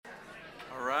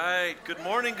Good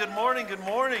morning, good morning, good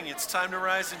morning. It's time to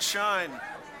rise and shine.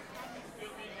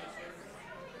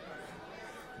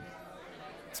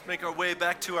 Let's make our way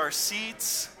back to our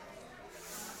seats.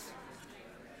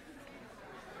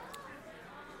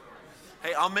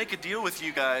 Hey, I'll make a deal with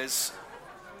you guys.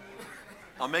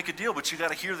 I'll make a deal, but you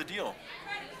got to hear the deal.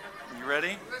 You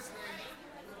ready?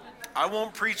 I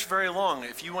won't preach very long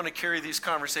if you want to carry these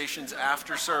conversations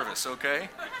after service, okay?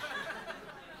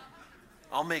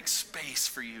 I'll make space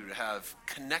for you to have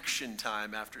connection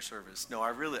time after service. No,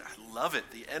 I love it.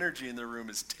 The energy in the room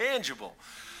is tangible.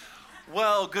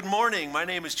 Well, good morning. My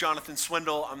name is Jonathan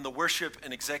Swindle. I'm the worship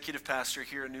and executive pastor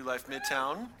here at New Life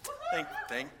Midtown.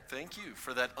 Thank you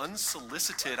for that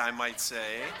unsolicited, I might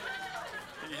say.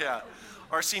 Yeah.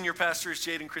 Our senior pastors,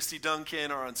 Jade and Christy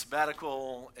Duncan, are on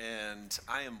sabbatical, and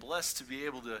I am blessed to be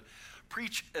able to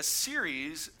preach a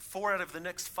series 4 out of the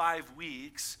next 5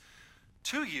 weeks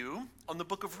to you on the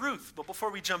book of Ruth. But before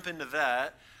we jump into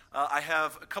that, I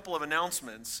have a couple of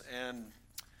announcements, and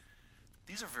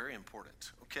these are very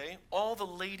important, okay? All the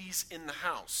ladies in the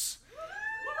house.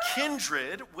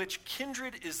 Kindred, which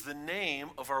Kindred is the name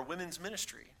of our women's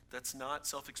ministry. That's not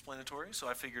self-explanatory, so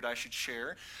I figured I should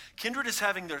share. Kindred is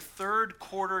having their third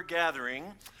quarter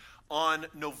gathering on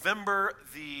November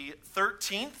the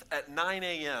 13th at 9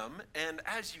 a.m., and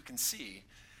as you can see,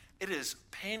 it is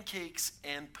pancakes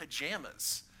and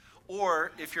pajamas.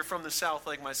 Or if you're from the South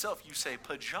like myself, you say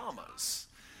pajamas.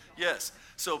 Yes,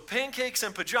 so pancakes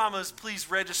and pajamas,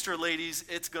 please register, ladies.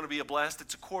 It's going to be a blast.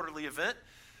 It's a quarterly event.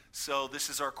 So this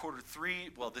is our quarter 3.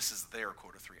 Well, this is their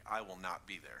quarter 3. I will not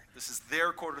be there. This is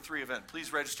their quarter 3 event.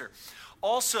 Please register.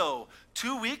 Also,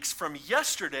 2 weeks from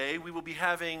yesterday, we will be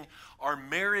having our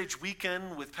marriage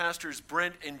weekend with pastors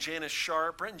Brent and Janice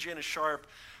Sharp. Brent and Janice Sharp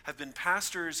have been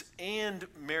pastors and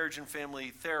marriage and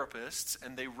family therapists,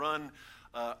 and they run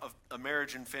a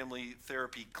marriage and family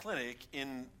therapy clinic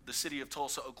in the city of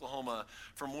Tulsa, Oklahoma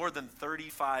for more than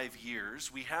 35 years.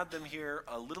 We had them here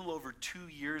a little over 2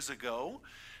 years ago,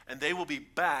 and they will be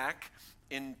back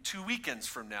in 2 weekends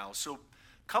from now. So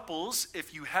couples,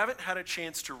 if you haven't had a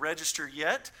chance to register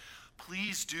yet,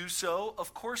 please do so.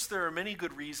 Of course, there are many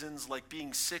good reasons, like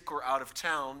being sick or out of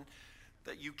town,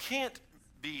 that you can't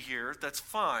be here. That's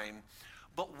fine.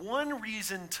 But one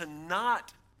reason to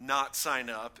not sign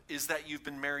up is that you've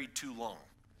been married too long,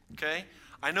 okay?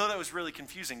 I know that was really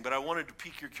confusing, but I wanted to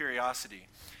pique your curiosity.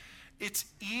 It's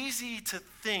easy to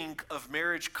think of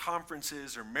marriage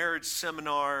conferences or marriage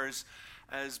seminars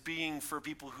as being for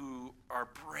people who are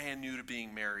brand new to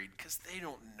being married because they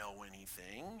don't know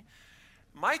anything.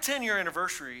 My 10-year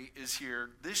anniversary is here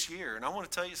this year, and I want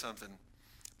to tell you something.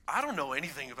 I don't know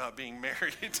anything about being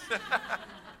married.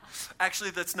 Actually,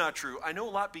 that's not true. I know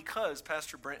a lot because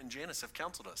Pastor Brent and Janice have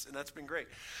counseled us, and that's been great.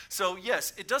 So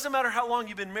yes, it doesn't matter how long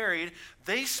you've been married.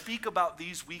 They speak about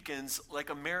these weekends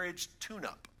like a marriage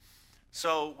tune-up.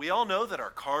 So we all know that our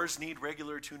cars need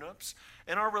regular tune-ups,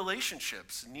 and our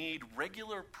relationships need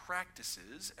regular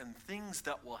practices and things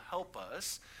that will help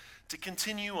us to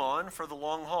continue on for the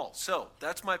long haul. So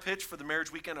that's my pitch for the marriage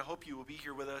weekend. I hope you will be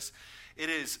here with us. It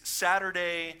is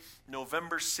Saturday,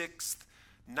 November 6th,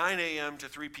 9 a.m. to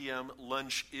 3 p.m.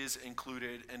 Lunch is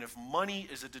included. And if money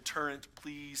is a deterrent,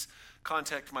 please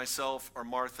contact myself or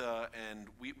Martha. And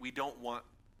we don't want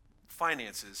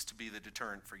finances to be the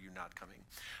deterrent for you not coming.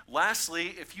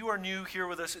 Lastly, if you are new here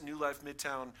with us at New Life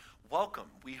Midtown, welcome.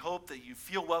 We hope that you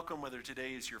feel welcome, whether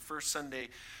today is your first Sunday,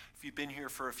 if you've been here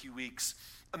for a few weeks.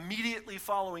 Immediately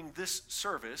following this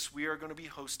service, we are going to be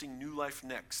hosting New Life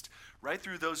Next, right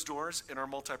through those doors in our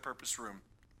multipurpose room.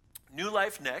 New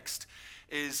Life Next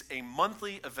is a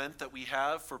monthly event that we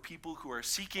have for people who are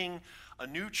seeking a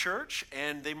new church,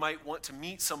 and they might want to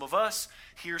meet some of us,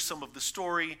 hear some of the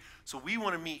story. So we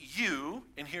want to meet you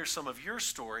and hear some of your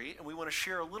story, and we want to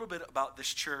share a little bit about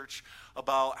this church,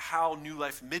 about how New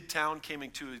Life Midtown came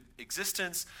into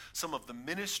existence, some of the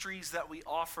ministries that we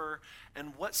offer,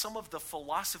 and what some of the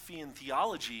philosophy and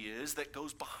theology is that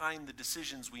goes behind the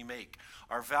decisions we make,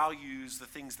 our values, the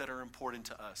things that are important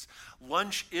to us.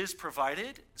 Lunch is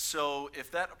provided, so if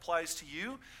that applies to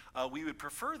you, we would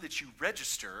prefer that you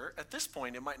register. At this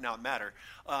point, it might not matter,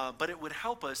 but it would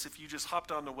help us if you just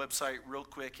hopped on the website real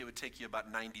quick. It would take you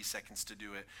about 90 seconds to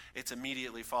do it. It's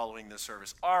immediately following the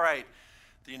service. All right,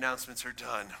 the announcements are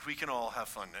done. We can all have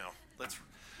fun now.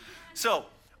 So,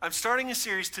 I'm starting a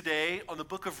series today on the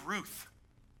book of Ruth.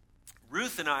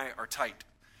 Ruth and I are tight,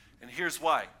 and here's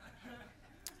why.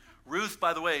 Ruth,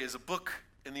 by the way, is a book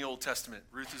in the Old Testament.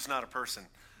 Ruth is not a person.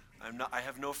 I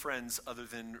have no friends other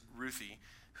than Ruthie,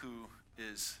 who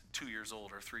is 2 years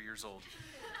old or 3 years old.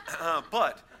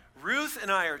 But Ruth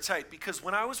and I are tight because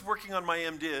when I was working on my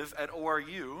MDiv at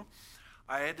ORU,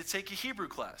 I had to take a Hebrew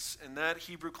class, and that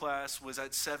Hebrew class was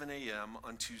at 7 a.m.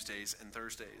 on Tuesdays and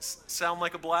Thursdays. Sound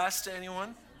like a blast to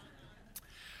anyone?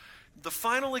 The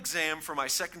final exam for my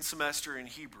second semester in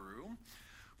Hebrew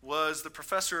was the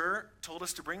professor told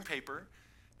us to bring paper,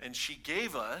 and she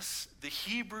gave us the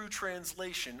Hebrew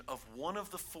translation of one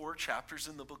of the 4 chapters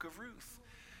in the book of Ruth.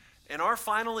 And our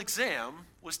final exam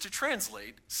was to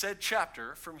translate said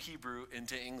chapter from Hebrew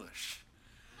into English.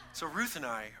 So Ruth and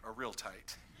I are real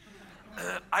tight.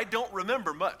 I don't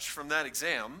remember much from that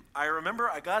exam. I remember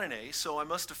I got an A, so I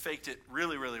must have faked it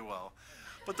really, really well.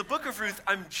 But the book of Ruth,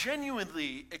 I'm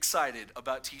genuinely excited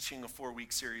about teaching a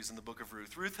 4-week series in the book of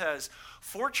Ruth. Ruth has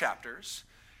 4 chapters,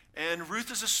 and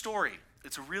Ruth is a story.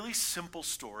 It's a really simple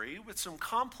story with some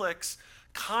complex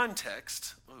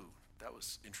context. Ooh, that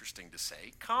was interesting to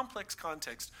say. Complex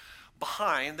context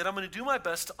behind that I'm going to do my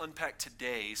best to unpack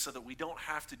today so that we don't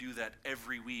have to do that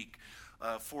every week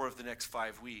for the next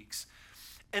 5 weeks.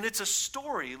 And it's a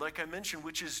story, like I mentioned,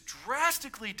 which is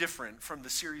drastically different from the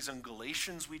series on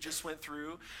Galatians we just went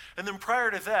through. And then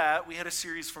prior to that, we had a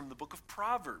series from the book of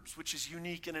Proverbs, which is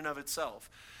unique in and of itself.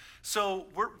 So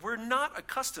we're not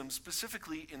accustomed,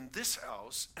 specifically in this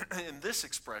house, in this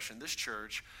expression, this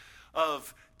church,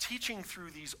 of teaching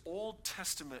through these Old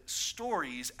Testament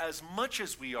stories as much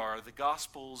as we are the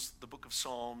Gospels, the book of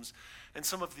Psalms, and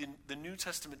some of the New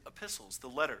Testament epistles, the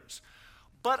letters.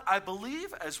 But I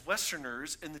believe as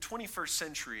Westerners in the 21st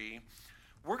century,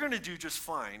 we're going to do just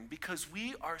fine because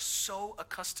we are so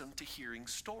accustomed to hearing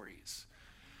stories.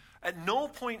 At no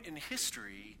point in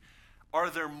history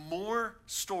are there more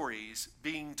stories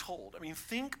being told. I mean,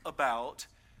 think about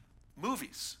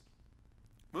movies.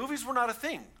 Movies were not a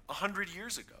thing 100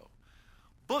 years ago.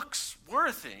 Books were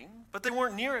a thing, but they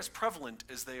weren't near as prevalent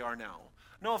as they are now.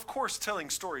 Now, of course,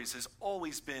 telling stories has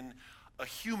always been a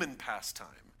human pastime.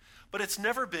 But it's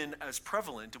never been as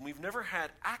prevalent, and we've never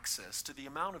had access to the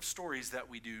amount of stories that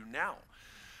we do now.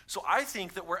 So I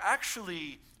think that we're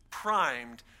actually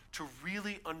primed to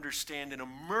really understand and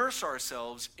immerse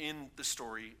ourselves in the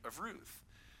story of Ruth.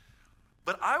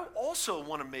 But I also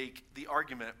want to make the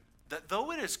argument that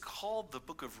though it is called the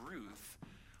book of Ruth,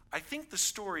 I think the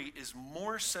story is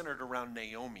more centered around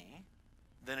Naomi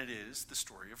than it is the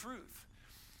story of Ruth.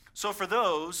 So for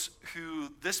those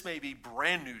who this may be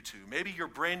brand new to, maybe you're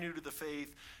brand new to the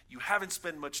faith, you haven't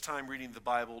spent much time reading the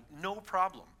Bible, no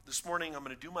problem. This morning I'm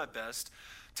going to do my best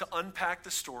to unpack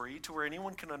the story to where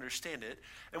anyone can understand it.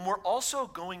 And we're also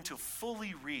going to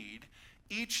fully read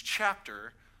each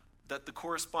chapter that the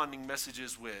corresponding message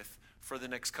is with for the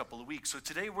next couple of weeks. So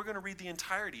today we're going to read the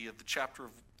entirety of the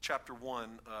chapter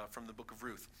 1 from the book of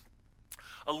Ruth.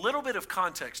 A little bit of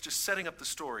context, just setting up the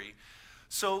story.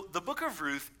 So the book of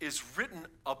Ruth is written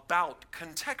about,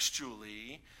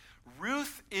 contextually,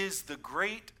 Ruth is the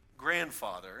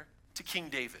great-grandfather to King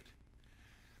David.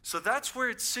 So that's where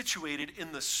it's situated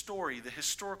in the story, the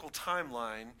historical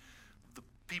timeline of the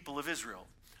people of Israel.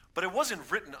 But it wasn't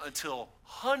written until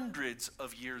hundreds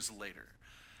of years later.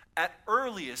 At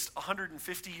earliest,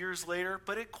 150 years later,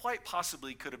 but it quite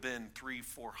possibly could have been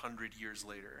 300-400 years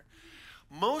later.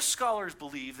 Most scholars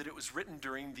believe that it was written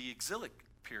during the exilic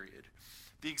period.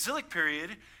 The exilic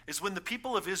period is when the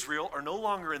people of Israel are no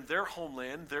longer in their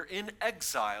homeland, they're in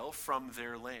exile from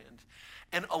their land.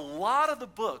 And a lot of the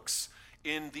books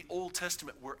in the Old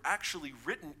Testament were actually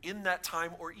written in that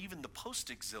time or even the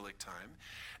post-exilic time.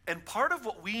 And part of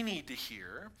what we need to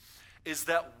hear is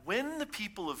that when the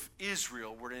people of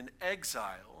Israel were in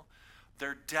exile,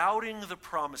 they're doubting the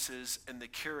promises and the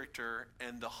character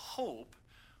and the hope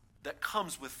that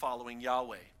comes with following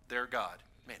Yahweh, their God.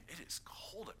 Man, it is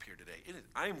cold up here today.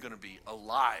 I am going to be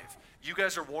alive. You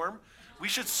guys are warm? We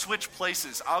should switch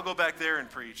places. I'll go back there and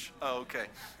preach. Oh, okay.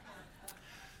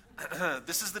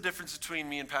 This is the difference between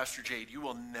me and Pastor Jade. You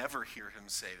will never hear him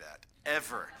say that,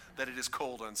 ever, that it is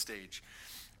cold on stage.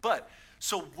 But,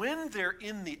 so when they're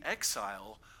in the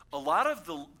exile, a lot of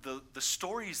the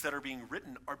stories that are being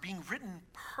written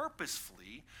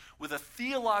purposefully with a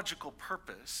theological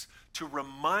purpose to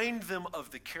remind them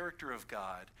of the character of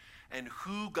God and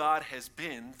who God has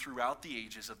been throughout the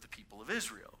ages of the people of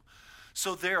Israel.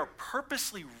 So they are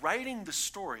purposely writing the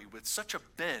story with such a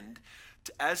bend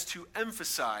as to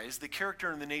emphasize the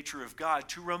character and the nature of God,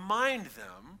 to remind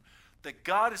them that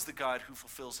God is the God who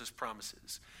fulfills his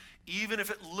promises. Even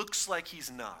if it looks like he's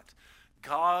not,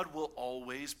 God will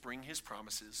always bring his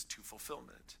promises to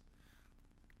fulfillment.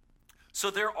 So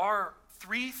there are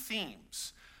 3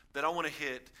 themes that I want to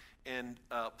hit and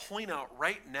point out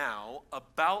right now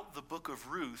about the book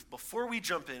of Ruth before we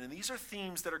jump in. And these are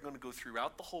themes that are going to go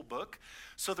throughout the whole book,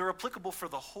 so they're applicable for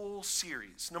the whole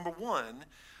series. Number one,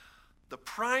 the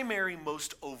primary,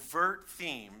 most overt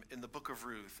theme in the book of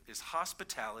Ruth is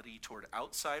hospitality toward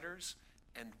outsiders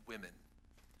and women.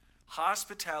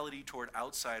 Hospitality toward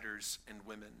outsiders and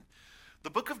women. The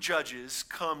book of Judges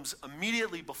comes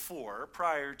immediately before,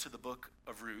 prior to the book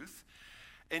of Ruth.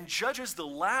 And Judges, the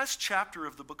last chapter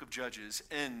of the book of Judges,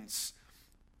 ends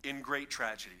in great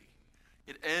tragedy.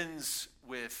 It ends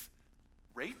with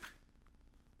rape,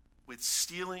 with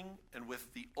stealing, and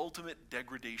with the ultimate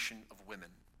degradation of women.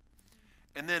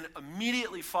 And then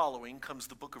immediately following comes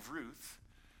the book of Ruth,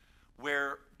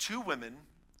 where two women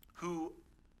who,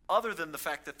 other than the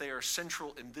fact that they are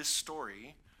central in this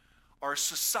story, are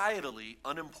societally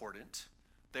unimportant,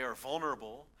 they are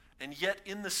vulnerable, and yet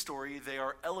in the story they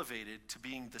are elevated to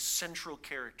being the central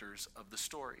characters of the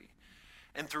story.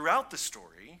 And throughout the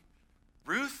story,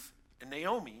 Ruth and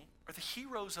Naomi are the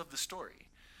heroes of the story.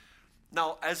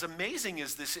 Now, as amazing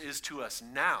as this is to us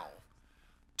now,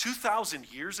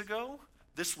 2,000 years ago,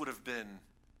 this would have been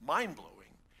mind-blowing.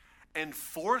 And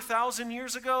 4,000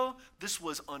 years ago, this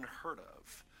was unheard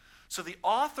of. So the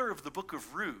author of the book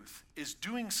of Ruth is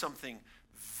doing something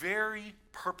very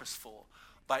purposeful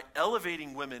by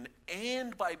elevating women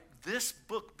and by this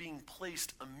book being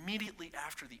placed immediately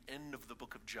after the end of the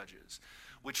book of Judges,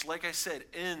 which, like I said,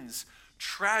 ends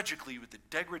tragically with the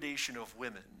degradation of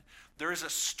women. There is a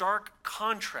stark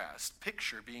contrast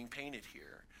picture being painted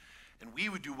here, and we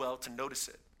would do well to notice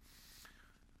it.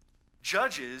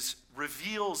 Judges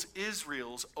reveals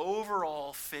Israel's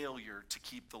overall failure to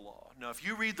keep the law. Now, if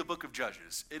you read the book of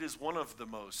Judges, it is one of the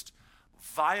most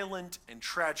violent and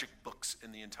tragic books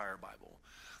in the entire Bible.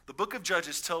 The book of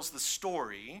Judges tells the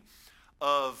story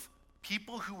of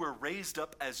people who were raised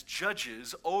up as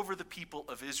judges over the people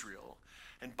of Israel.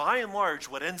 And by and large,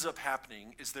 what ends up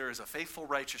happening is there is a faithful,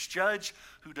 righteous judge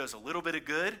who does a little bit of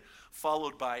good,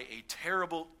 followed by a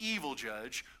terrible, evil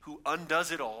judge who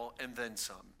undoes it all and then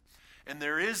some. And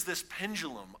there is this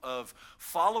pendulum of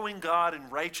following God in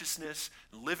righteousness,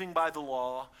 living by the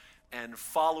law, and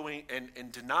following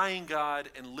and denying God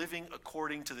and living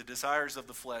according to the desires of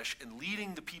the flesh and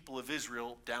leading the people of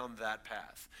Israel down that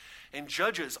path. And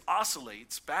Judges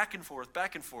oscillates back and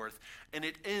forth, and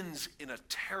it ends in a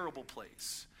terrible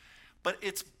place. But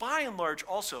it's by and large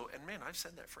also, and man, I've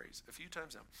said that phrase a few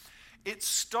times now, it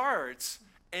starts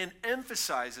and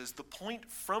emphasizes the point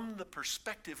from the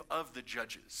perspective of the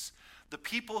judges, the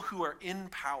people who are in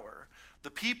power,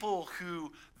 the people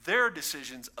who their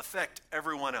decisions affect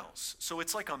everyone else. So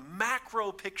it's like a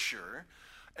macro picture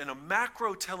and a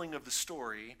macro telling of the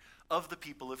story of the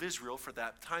people of Israel for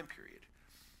that time period.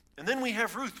 And then we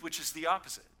have Ruth, which is the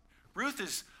opposite. Ruth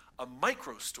is a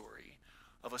micro story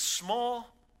of a small,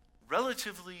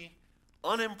 relatively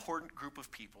unimportant group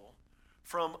of people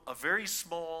from a very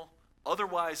small,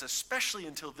 otherwise, especially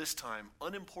until this time,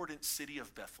 unimportant city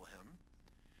of Bethlehem,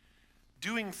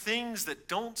 doing things that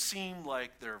don't seem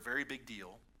like they're a very big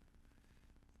deal,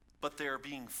 but they're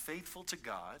being faithful to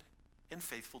God and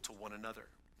faithful to one another.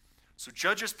 So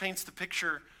Judges paints the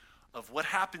picture of what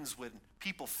happens when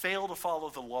people fail to follow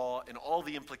the law and all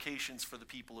the implications for the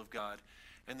people of God.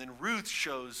 And then Ruth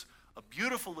shows a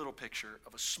beautiful little picture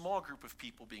of a small group of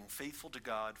people being faithful to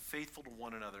God, faithful to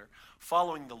one another,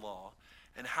 following the law,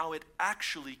 and how it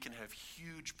actually can have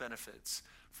huge benefits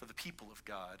for the people of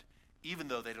God, even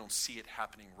though they don't see it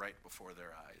happening right before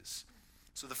their eyes.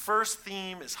 So the first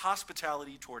theme is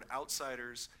hospitality toward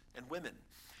outsiders and women.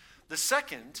 The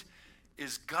second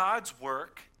is God's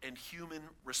work and human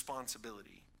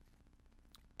responsibility.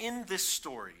 In this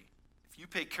story, if you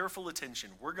pay careful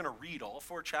attention, we're going to read all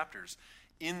 4 chapters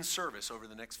in service over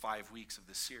the next 5 weeks of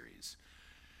this series.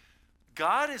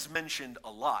 God is mentioned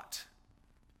a lot,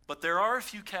 but there are a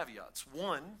few caveats.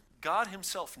 1, God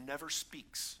himself never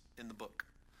speaks in the book.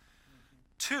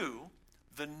 2,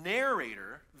 the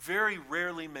narrator very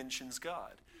rarely mentions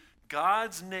God.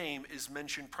 God's name is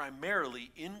mentioned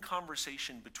primarily in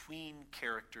conversation between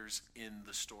characters in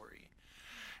the story.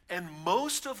 And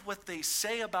most of what they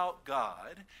say about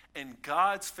God and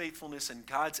God's faithfulness and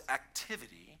God's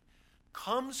activity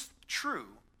comes true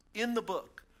in the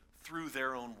book through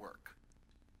their own work.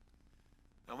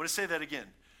 Now, I'm going to say that again.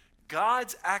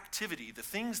 God's activity, the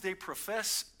things they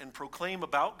profess and proclaim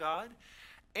about God,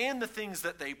 and the things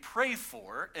that they pray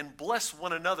for and bless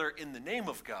one another in the name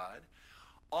of God,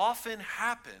 often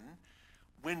happen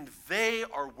when they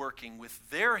are working with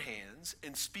their hands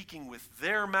and speaking with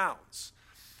their mouths.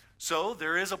 So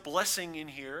there is a blessing in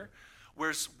here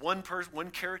where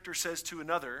one character says to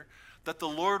another that the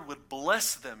Lord would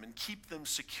bless them and keep them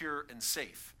secure and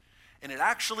safe. And it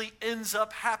actually ends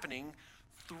up happening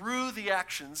through the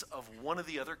actions of one of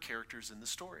the other characters in the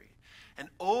story. And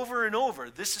over,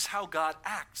 this is how God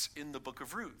acts in the book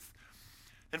of Ruth.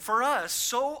 And for us,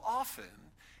 so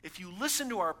often, if you listen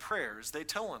to our prayers, they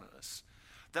tell on us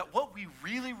that what we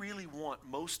really, really want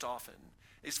most often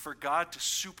is for God to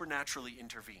supernaturally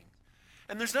intervene.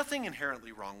 And there's nothing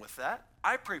inherently wrong with that.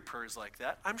 I pray prayers like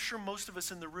that. I'm sure most of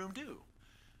us in the room do.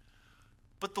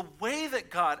 But the way that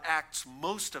God acts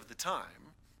most of the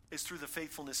time is through the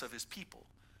faithfulness of his people,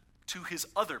 to his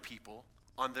other people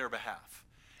on their behalf.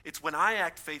 It's when I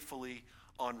act faithfully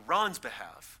on Ron's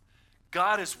behalf,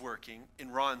 God is working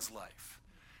in Ron's life.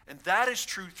 And that is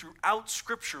true throughout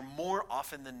Scripture more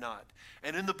often than not.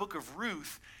 And in the book of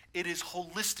Ruth, it is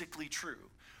holistically true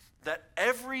that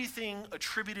everything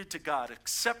attributed to God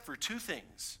except for two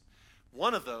things.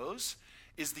 One of those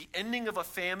is the ending of a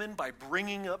famine by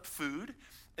bringing up food,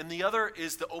 and the other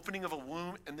is the opening of a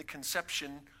womb and the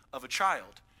conception of a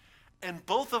child. And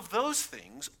both of those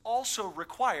things also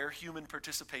require human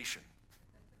participation.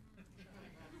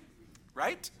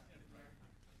 Right?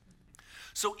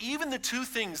 So even the two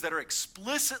things that are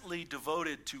explicitly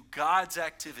devoted to God's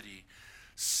activity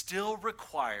still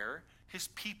require his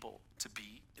people to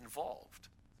be involved.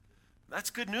 That's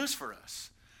good news for us.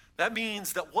 That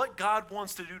means that what God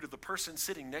wants to do to the person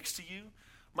sitting next to you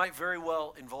might very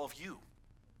well involve you.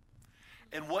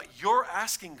 And what you're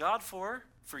asking God for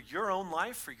your own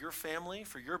life, for your family,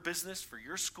 for your business, for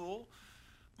your school,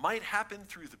 might happen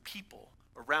through the people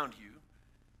around you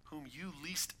whom you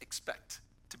least expect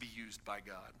to be used by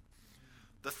God.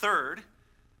 The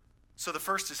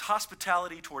first is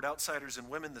hospitality toward outsiders and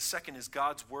women. The second is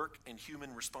God's work and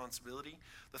human responsibility.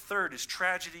 The third is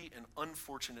tragedy and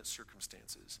unfortunate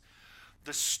circumstances.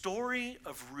 The story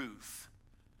of Ruth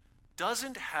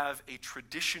doesn't have a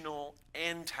traditional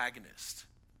antagonist.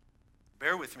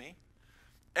 Bear with me.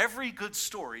 Every good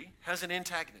story has an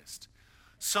antagonist,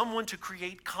 someone to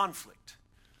create conflict.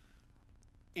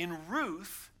 In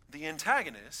Ruth, the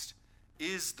antagonist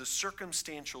is the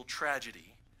circumstantial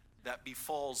tragedy that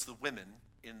befalls the women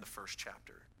in the first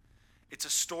chapter. It's a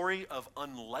story of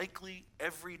unlikely,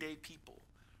 everyday people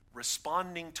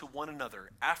responding to one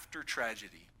another after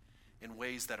tragedy in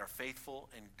ways that are faithful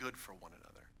and good for one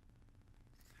another.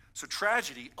 So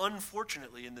tragedy,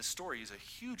 unfortunately, in this story is a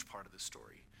huge part of the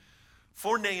story.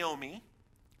 For Naomi,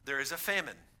 there is a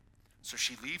famine. So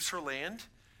she leaves her land.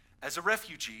 As a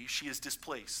refugee, she is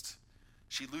displaced.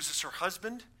 She loses her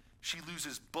husband. She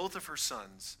loses both of her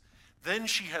sons. Then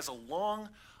she has a long,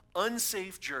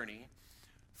 unsafe journey,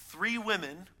 3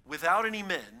 women without any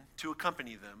men to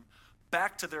accompany them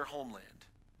back to their homeland.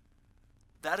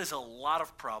 That is a lot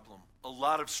of problem, a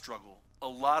lot of struggle, a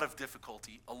lot of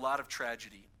difficulty, a lot of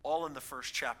tragedy, all in the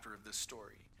first chapter of this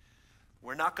story.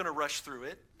 We're not going to rush through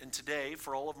it. And today,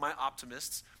 for all of my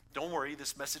optimists, don't worry,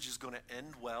 this message is going to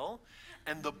end well.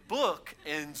 And the book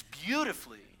ends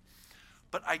beautifully.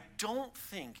 But I don't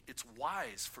think it's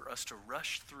wise for us to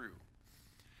rush through,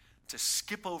 to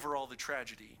skip over all the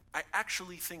tragedy. I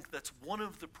actually think that's one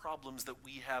of the problems that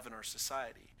we have in our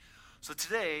society. So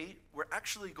today, we're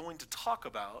actually going to talk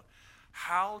about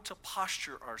how to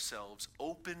posture ourselves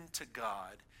open to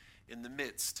God in the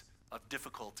midst of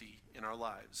difficulty in our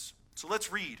lives. So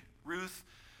let's read Ruth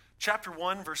chapter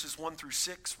 1, verses 1 through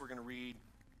 6. We're going to read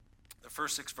the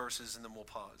first 6 verses and then we'll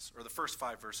pause, or the first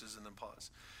 5 verses and then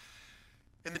pause.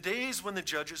 In the days when the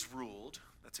judges ruled,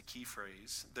 that's a key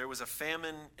phrase, there was a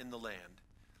famine in the land.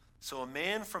 So a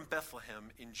man from Bethlehem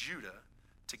in Judah,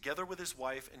 together with his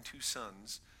wife and 2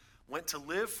 sons, went to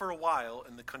live for a while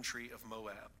in the country of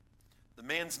Moab. The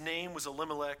man's name was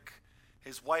Elimelech,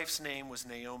 his wife's name was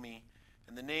Naomi,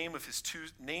 and the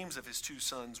names of his 2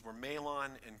 sons were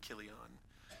Mahlon and Chilion.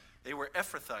 They were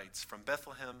Ephrathites from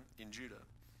Bethlehem in Judah.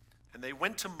 And they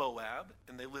went to Moab,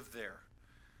 and they lived there.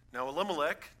 Now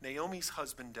Elimelech, Naomi's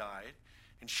husband, died,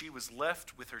 and she was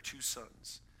left with her 2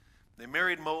 sons. They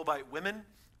married Moabite women,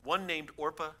 one named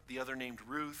Orpah, the other named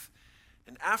Ruth.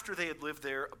 And after they had lived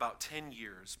there about 10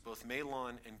 years, both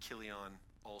Mahlon and Chilion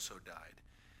also died.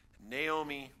 And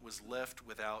Naomi was left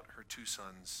without her 2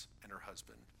 sons and her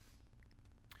husband.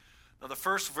 Now the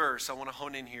first verse, I want to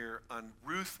hone in here on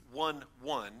Ruth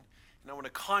 1:1, and I want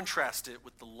to contrast it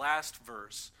with the last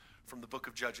verse from the book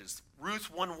of Judges.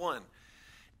 Ruth 1:1.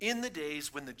 In the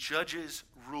days when the judges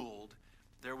ruled,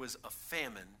 there was a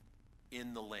famine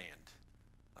in the land.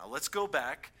 Now let's go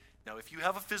back. Now if you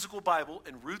have a physical Bible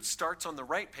and Ruth starts on the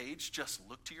right page, just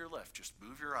look to your left. Just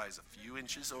move your eyes a few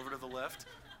inches over to the left.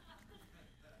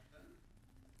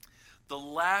 The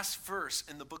last verse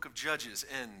in the book of Judges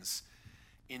ends,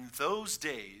 "In those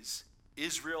days,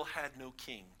 Israel had no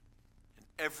king, and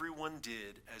everyone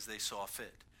did as they saw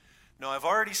fit." Now, I've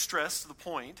already stressed the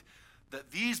point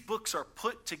that these books are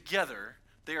put together,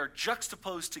 they are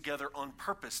juxtaposed together on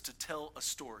purpose to tell a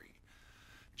story.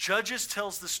 Judges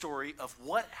tells the story of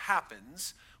what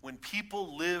happens when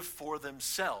people live for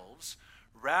themselves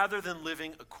rather than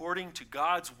living according to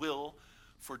God's will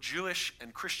for Jewish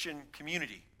and Christian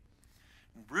community.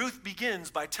 Ruth begins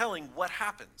by telling what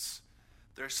happens.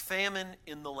 There's famine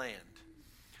in the land.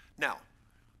 Now,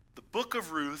 the book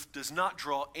of Ruth does not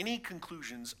draw any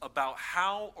conclusions about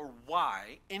how or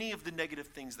why any of the negative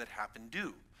things that happen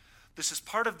do. This is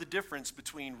part of the difference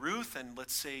between Ruth and,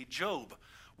 let's say, Job,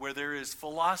 where there is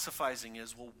philosophizing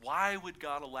as, well, why would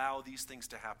God allow these things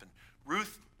to happen?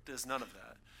 Ruth does none of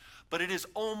that. But it is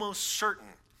almost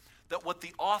certain that what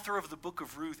the author of the book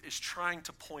of Ruth is trying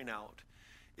to point out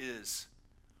is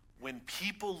when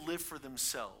people live for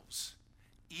themselves,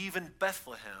 even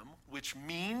Bethlehem, which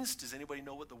means, does anybody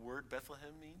know what the word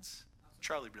Bethlehem means?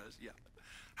 Charlie does, yeah.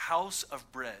 House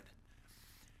of bread.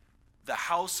 The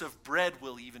house of bread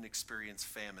will even experience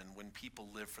famine when people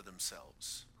live for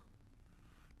themselves.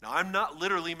 Now, I'm not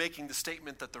literally making the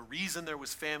statement that the reason there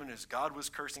was famine is God was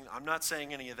cursing. I'm not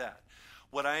saying any of that.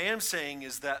 What I am saying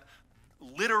is that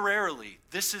literally,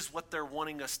 this is what they're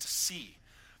wanting us to see.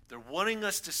 They're wanting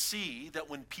us to see that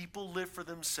when people live for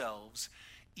themselves,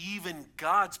 even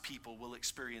God's people will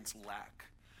experience lack.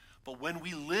 But when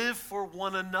we live for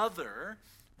one another,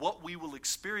 what we will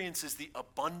experience is the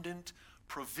abundant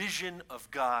provision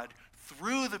of God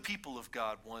through the people of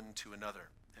God one to another.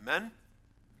 Amen?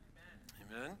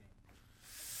 Amen.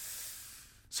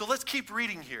 So let's keep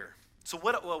reading here. So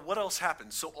what else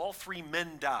happens? So all three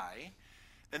men die.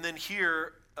 And then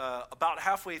here, about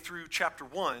halfway through chapter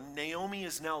 1, Naomi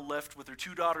is now left with her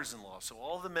two daughters-in-law. So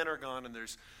all the men are gone,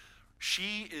 and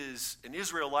she is an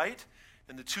Israelite,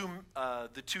 and the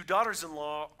two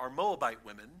daughters-in-law are Moabite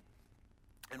women.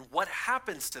 And what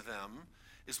happens to them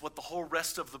is what the whole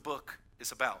rest of the book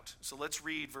is about. So let's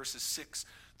read verses 6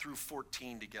 through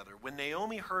 14 together. When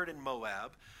Naomi heard in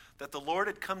Moab that the Lord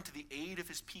had come to the aid of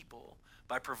his people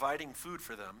by providing food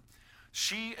for them,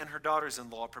 she and her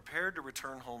daughters-in-law prepared to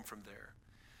return home from there.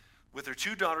 With her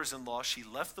two daughters-in-law, she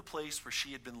left the place where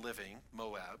she had been living,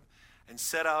 Moab, and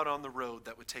set out on the road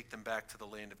that would take them back to the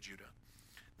land of Judah.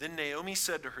 Then Naomi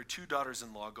said to her two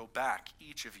daughters-in-law, "Go back,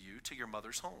 each of you, to your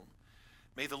mother's home.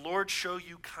 May the Lord show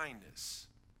you kindness,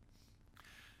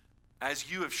 as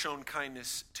you have shown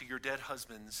kindness to your dead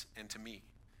husbands and to me.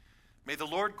 May the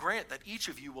Lord grant that each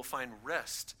of you will find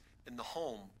rest in the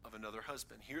home of another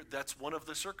husband." Here, that's one of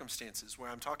the circumstances where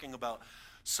I'm talking about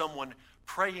someone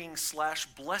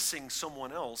praying/blessing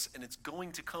someone else, and it's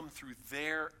going to come through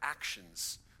their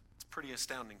actions. It's pretty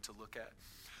astounding to look at.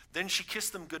 Then she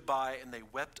kissed them goodbye, and they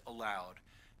wept aloud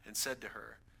and said to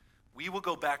her, "We will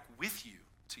go back with you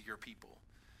to your people."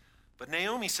 But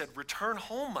Naomi said, "Return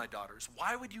home, my daughters.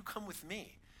 Why would you come with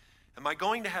me? Am I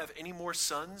going to have any more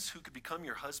sons who could become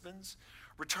your husbands?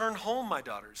 Return home, my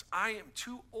daughters. I am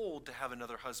too old to have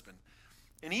another husband.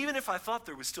 And even if I thought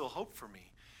there was still hope for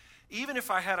me, even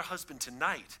if I had a husband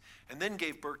tonight and then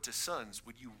gave birth to sons,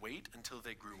 would you wait until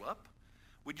they grew up?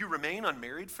 Would you remain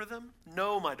unmarried for them?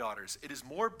 No, my daughters, it is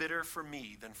more bitter for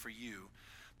me than for you,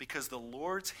 because the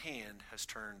Lord's hand has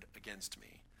turned against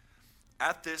me."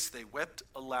 At this, they wept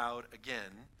aloud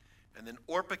again, and then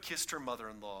Orpah kissed her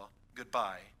mother-in-law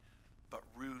goodbye, but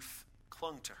Ruth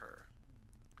clung to her.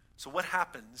 So what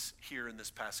happens here in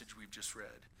this passage we've just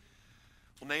read?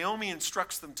 Well, Naomi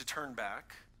instructs them to turn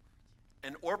back,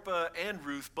 and Orpah and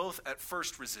Ruth both at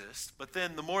first resist, but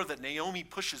then the more that Naomi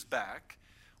pushes back,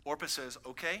 Orpah says,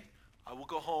 "Okay, I will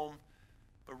go home,"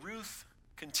 but Ruth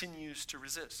continues to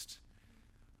resist.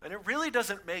 And it really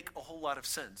doesn't make a whole lot of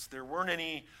sense. There weren't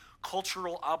any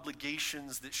cultural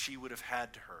obligations that she would have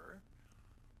had to her.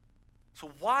 So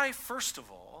why, first of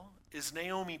all, is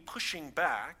Naomi pushing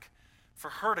back for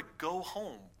her to go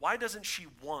home? Why doesn't she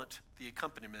want the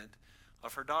accompaniment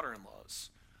of her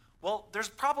daughter-in-laws? Well, there's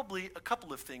probably a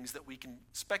couple of things that we can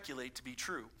speculate to be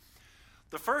true.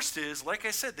 The first is, like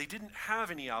I said, they didn't have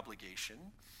any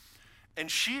obligation,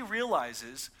 and she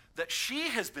realizes that she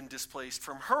has been displaced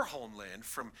from her homeland,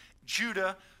 from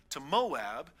Judah to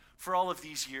Moab, for all of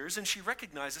these years, and she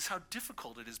recognizes how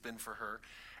difficult it has been for her,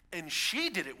 and she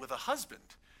did it with a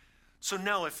husband. So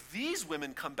now if these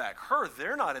women come back,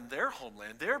 they're not in their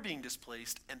homeland, they're being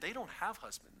displaced, and they don't have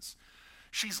husbands.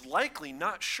 She's likely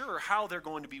not sure how they're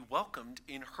going to be welcomed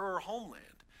in her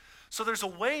homeland. So there's a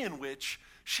way in which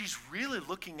she's really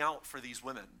looking out for these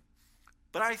women.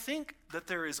 But I think that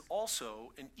there is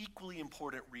also an equally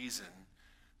important reason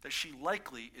that she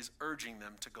likely is urging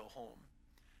them to go home.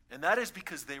 And that is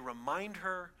because they remind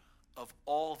her of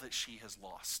all that she has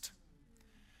lost.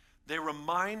 They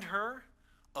remind her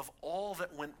of all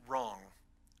that went wrong,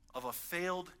 of a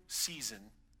failed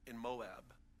season in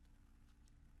Moab.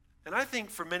 And I think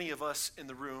for many of us in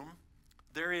the room,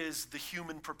 there is the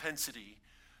human propensity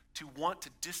to want to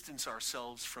distance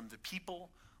ourselves from the people,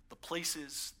 the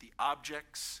places, the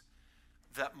objects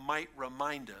that might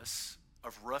remind us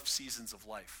of rough seasons of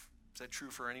life. Is that true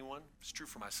for anyone? It's true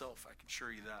for myself, I can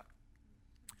assure you that.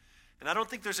 And I don't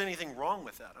think there's anything wrong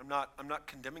with that. I'm not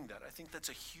condemning that. I think that's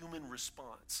a human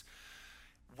response.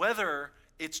 Whether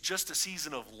it's just a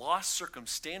season of loss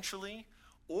circumstantially,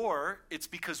 or it's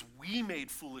because we made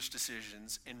foolish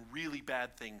decisions and really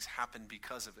bad things happened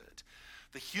because of it.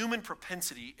 The human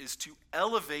propensity is to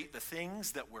elevate the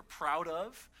things that we're proud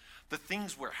of, the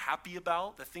things we're happy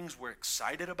about, the things we're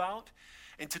excited about,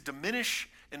 and to diminish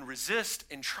and resist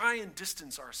and try and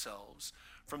distance ourselves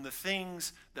from the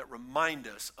things that remind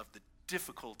us of the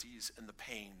difficulties and the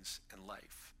pains in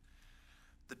life.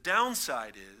 The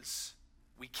downside is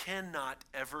we cannot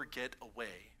ever get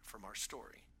away from our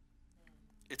story.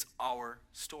 It's our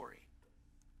story.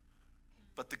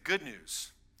 But the good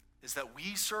news is that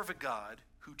we serve a God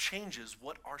who changes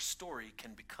what our story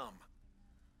can become.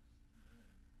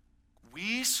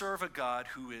 We serve a God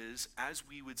who is, as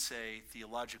we would say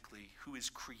theologically, who is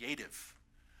creative.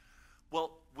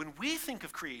 Well, when we think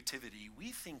of creativity,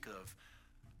 we think of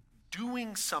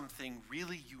doing something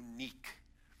really unique.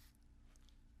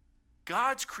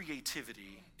 God's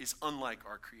creativity is unlike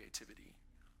our creativity.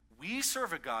 We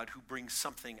serve a God who brings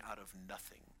something out of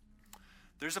nothing.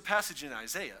 There's a passage in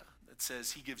Isaiah that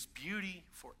says he gives beauty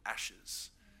for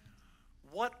ashes.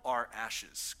 What are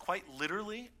ashes? Quite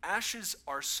literally, ashes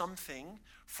are something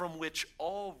from which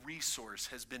all resource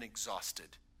has been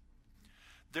exhausted.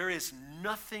 There is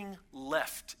nothing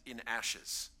left in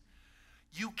ashes.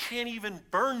 You can't even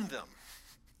burn them.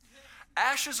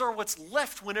 Ashes are what's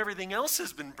left when everything else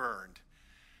has been burned.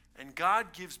 And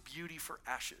God gives beauty for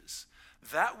ashes.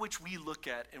 That which we look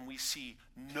at and we see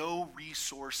no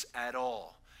resource at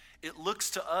all. It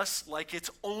looks to us like it's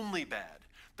only bad,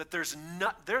 that there's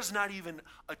not even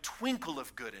a twinkle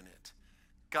of good in it.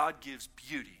 God gives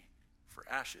beauty for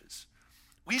ashes.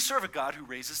 We serve a God who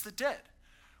raises the dead.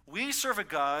 We serve a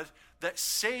God that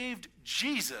saved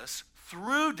Jesus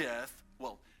through death,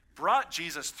 brought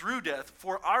Jesus through death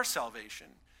for our salvation.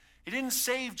 He didn't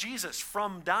save Jesus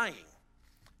from dying.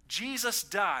 Jesus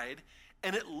died,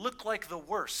 and it looked like the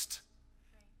worst.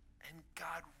 And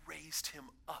God raised him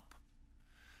up.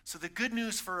 So the good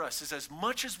news for us is, as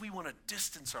much as we want to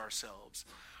distance ourselves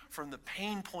from the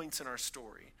pain points in our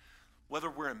story, whether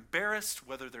we're embarrassed,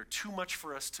 whether they're too much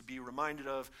for us to be reminded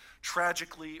of,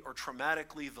 tragically or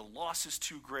traumatically, the loss is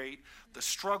too great, the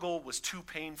struggle was too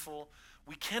painful,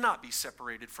 we cannot be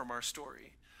separated from our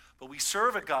story. But we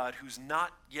serve a God who's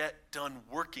not yet done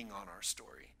working on our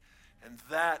story. And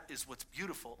that is what's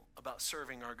beautiful about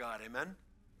serving our God. Amen?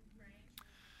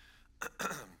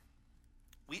 Right.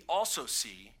 We also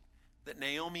see that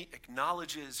Naomi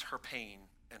acknowledges her pain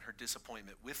and her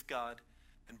disappointment with God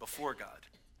and before God.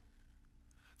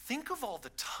 Think of all the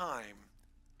time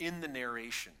in the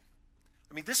narration.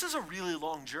 I mean, this is a really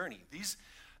long journey.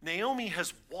 Naomi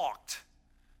has walked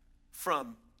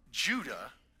from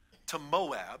Judah to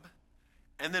Moab,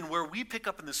 and then where we pick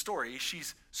up in the story,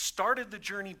 she's started the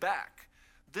journey back.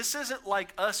 This isn't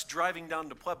like us driving down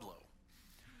to Pueblo.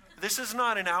 This is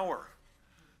not an hour.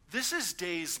 This is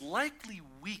days, likely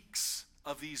weeks,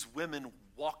 of these women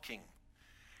walking.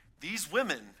 These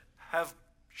women have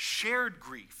shared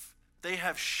grief. They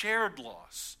have shared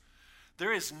loss.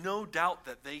 There is no doubt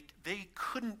that they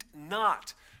couldn't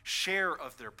not share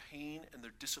of their pain and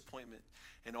their disappointment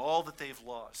and all that they've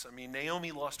lost. I mean,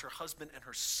 Naomi lost her husband and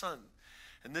her son.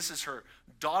 And this is her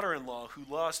daughter-in-law who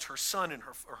lost her son and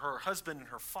her husband and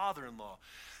her father-in-law.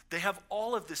 They have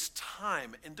all of this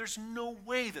time, and there's no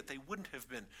way that they wouldn't have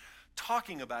been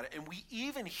talking about it. And we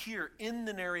even hear in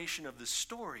the narration of this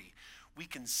story, we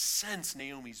can sense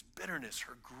Naomi's bitterness,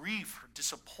 her grief, her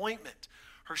disappointment,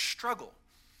 her struggle.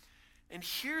 And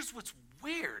here's what's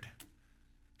weird.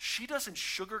 She doesn't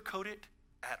sugarcoat it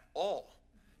at all.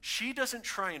 She doesn't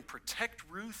try and protect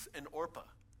Ruth and Orpah.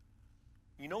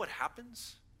 You know what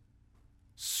happens?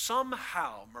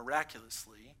 Somehow,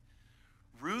 miraculously,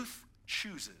 Ruth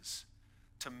chooses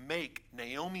to make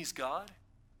Naomi's God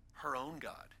her own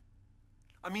God.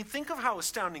 I mean, think of how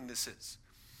astounding this is.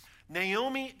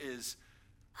 Naomi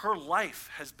her life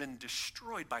has been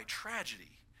destroyed by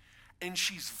tragedy, and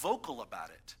she's vocal about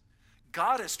it.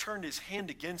 God has turned his hand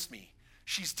against me.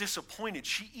 She's disappointed.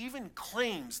 She even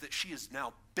claims that she is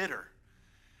now bitter.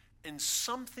 And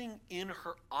something in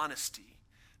her honesty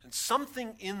and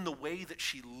something in the way that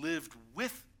she lived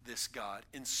with this God,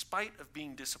 in spite of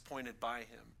being disappointed by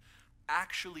him,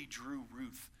 actually drew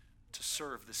Ruth to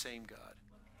serve the same God.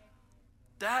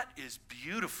 That is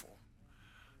beautiful.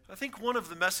 I think one of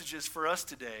the messages for us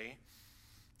today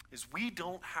is we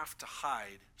don't have to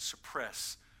hide,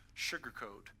 suppress,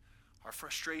 sugarcoat our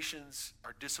frustrations,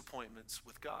 our disappointments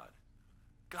with God.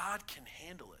 God can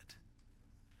handle it.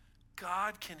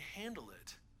 God can handle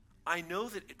it. I know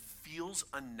that it feels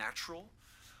unnatural.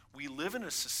 We live in a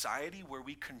society where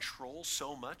we control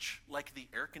so much, like the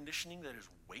air conditioning that is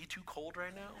way too cold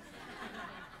right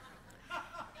now.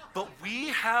 But we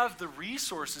have the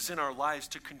resources in our lives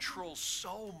to control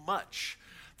so much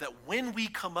that when we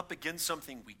come up against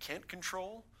something we can't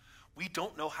control, we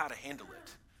don't know how to handle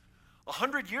it.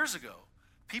 100 years ago,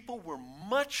 people were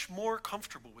much more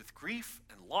comfortable with grief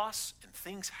and loss and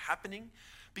things happening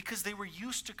because they were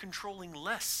used to controlling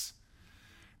less.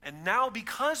 And now,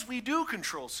 because we do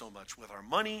control so much with our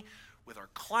money, with our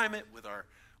climate,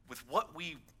 with what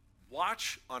we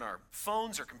watch on our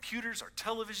phones, our computers, our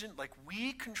television, like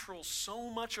we control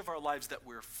so much of our lives that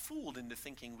we're fooled into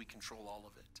thinking we control all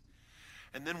of it.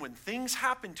 And then when things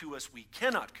happen to us we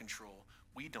cannot control,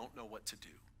 we don't know what to do.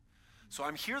 So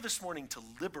I'm here this morning to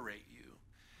liberate you.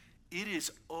 It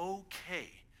is okay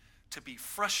to be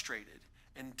frustrated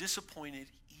and disappointed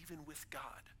even with God.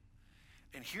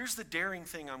 And here's the daring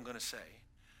thing I'm going to say.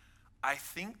 I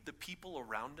think the people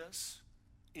around us,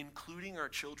 including our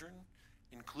children,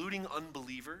 including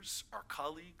unbelievers, our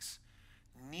colleagues,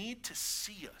 need to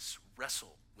see us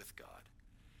wrestle with God.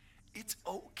 It's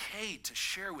okay to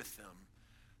share with them,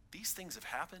 these things have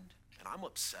happened and I'm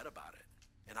upset about it.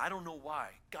 And I don't know why.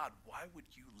 God, why would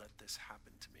you let this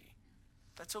happen to me?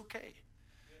 That's okay.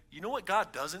 You know what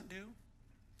God doesn't do?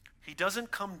 He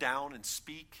doesn't come down and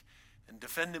speak and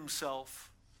defend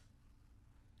himself.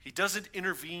 He doesn't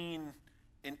intervene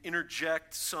and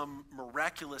interject some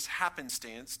miraculous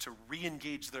happenstance to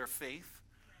re-engage their faith.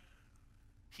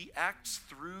 He acts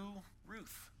through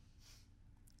Ruth.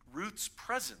 Ruth's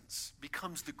presence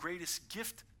becomes the greatest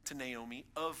gift to Naomi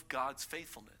of God's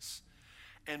faithfulness.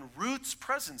 And Ruth's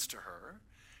presence to her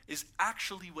is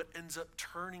actually what ends up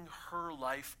turning her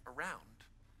life around.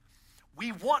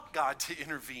 We want God to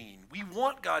intervene. We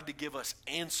want God to give us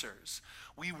answers.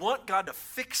 We want God to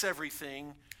fix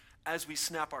everything as we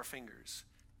snap our fingers.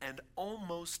 And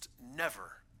almost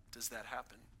never does that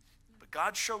happen. But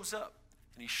God shows up,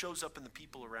 and he shows up in the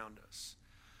people around us.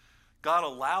 God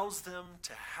allows them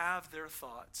to have their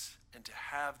thoughts and to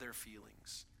have their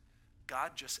feelings.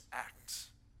 God just acts,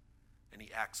 and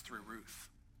he acts through Ruth.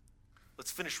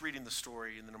 Let's finish reading the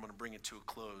story, and then I'm going to bring it to a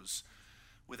close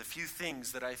with a few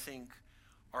things that I think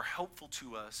are helpful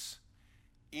to us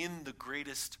in the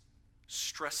greatest,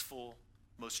 stressful,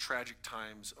 most tragic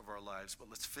times of our lives. But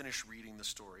let's finish reading the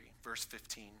story. Verse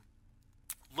 15.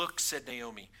 Look, said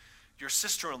Naomi, your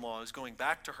sister-in-law is going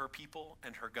back to her people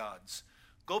and her gods.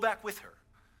 Go back with her.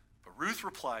 But Ruth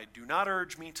replied, do not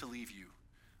urge me to leave you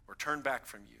or turn back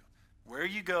from you. Where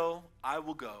you go, I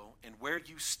will go, and where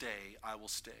you stay, I will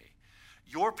stay.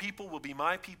 Your people will be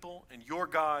my people, and your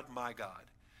God, my God.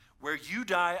 Where you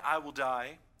die, I will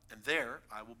die, and there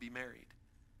I will be buried.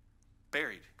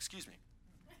 Very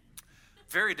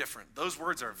different. Those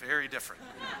words are very different.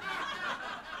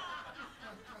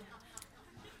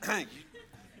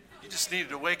 You just needed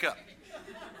to wake up.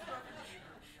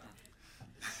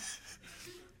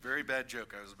 Very bad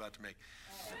joke I was about to make.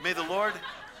 May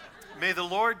the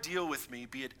Lord deal with me,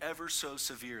 be it ever so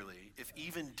severely, if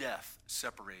even death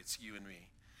separates you and me.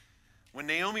 When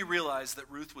Naomi realized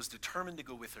that Ruth was determined to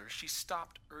go with her, she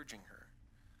stopped urging her.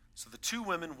 So the two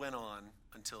women went on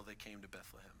until they came to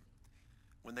Bethlehem.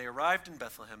 When they arrived in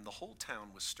Bethlehem, the whole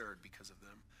town was stirred because of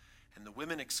them. And the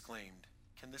women exclaimed,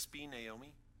 can this be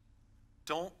Naomi?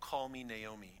 Don't call me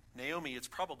Naomi. Naomi, it's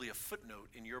probably a footnote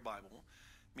in your Bible,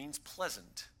 means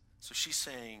pleasant. So she's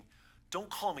saying, don't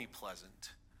call me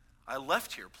pleasant. I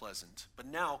left here pleasant, but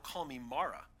now call me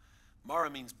Mara. Mara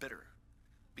means bitter,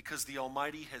 because the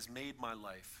Almighty has made my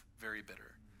life very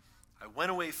bitter. I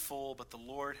went away full, but the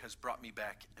Lord has brought me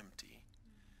back empty.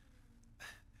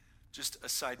 Just a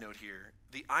side note here.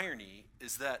 The irony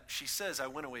is that she says, I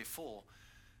went away full.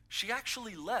 She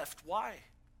actually left. Why?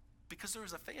 Because there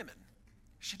was a famine.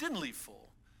 She didn't leave full.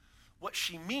 What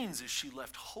she means is she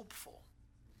left hopeful.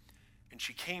 And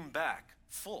she came back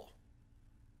full,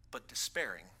 but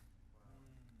despairing.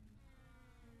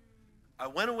 I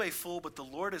went away full, but the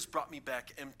Lord has brought me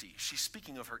back empty. She's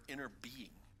speaking of her inner being,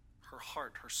 her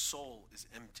heart, her soul is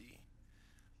empty.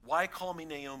 Why call me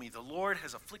Naomi? The Lord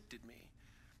has afflicted me.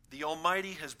 The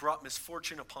Almighty has brought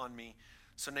misfortune upon me.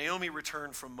 So Naomi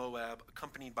returned from Moab,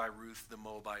 accompanied by Ruth the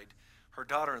Moabite, her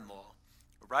daughter-in-law,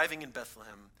 arriving in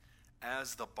Bethlehem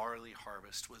as the barley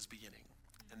harvest was beginning.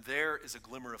 And there is a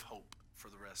glimmer of hope for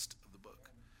the rest of the book.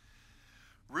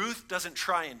 Ruth doesn't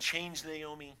try and change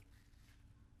Naomi.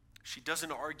 She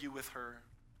doesn't argue with her.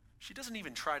 She doesn't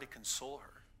even try to console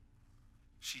her.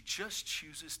 She just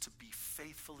chooses to be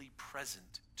faithfully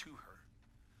present to her.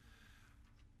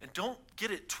 And don't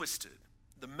get it twisted.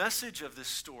 The message of this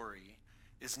story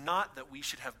is not that we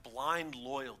should have blind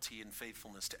loyalty and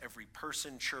faithfulness to every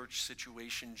person, church,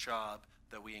 situation, job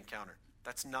that we encounter.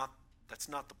 That's not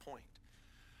the point.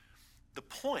 The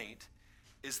point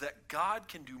is that God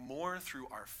can do more through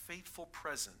our faithful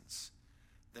presence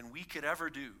than we could ever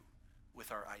do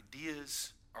with our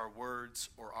ideas, our words,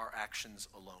 or our actions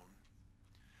alone.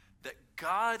 That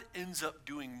God ends up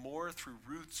doing more through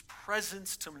Ruth's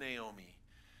presence to Naomi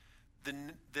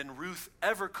than Ruth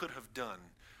ever could have done,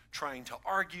 trying to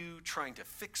argue, trying to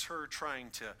fix her, trying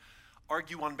to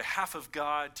argue on behalf of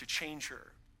God to change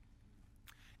her.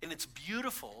 And it's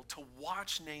beautiful to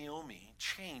watch Naomi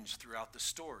change throughout the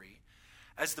story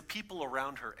as the people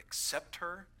around her accept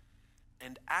her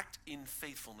and act in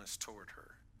faithfulness toward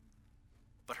her.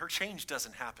 But her change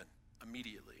doesn't happen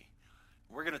immediately.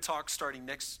 We're going to talk starting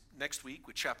next week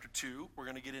with chapter 2. We're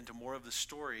going to get into more of the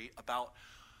story about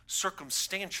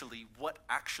circumstantially what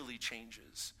actually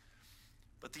changes.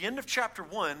 But the end of chapter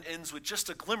 1 ends with just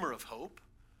a glimmer of hope.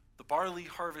 The barley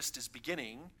harvest is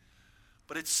beginning,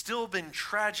 but it's still been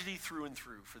tragedy through and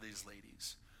through for these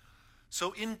ladies.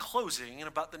 So in closing, in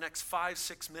about the next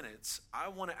 5-6 minutes, I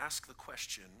want to ask the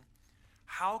question,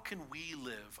 how can we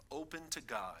live open to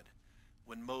God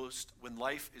when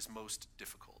life is most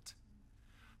difficult?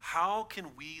 How can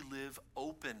we live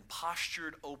open,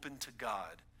 postured open to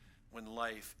God when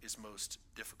life is most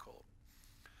difficult?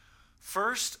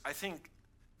 First, I think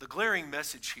the glaring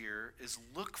message here is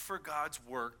look for God's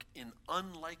work in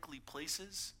unlikely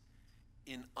places,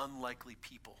 in unlikely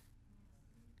people.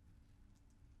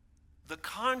 The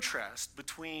contrast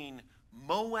between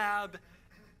Moab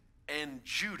and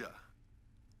Judah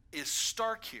is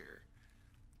stark here.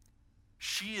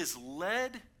 She is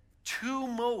led to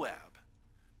Moab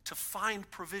to find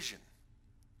provision,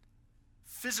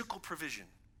 physical provision,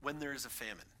 when there is a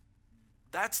famine.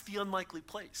 That's the unlikely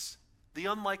place, the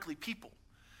unlikely people.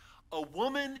 A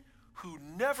woman who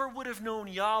never would have known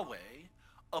Yahweh,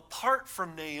 apart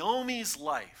from Naomi's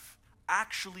life,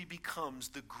 actually becomes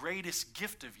the greatest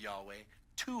gift of Yahweh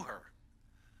to her.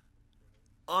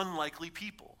 Unlikely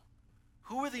people.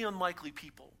 Who are the unlikely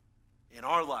people in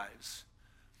our lives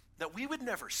that we would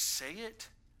never say it,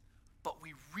 but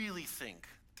we really think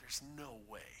there's no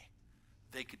way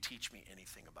they could teach me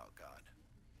anything about God?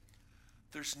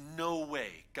 There's no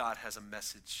way God has a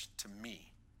message to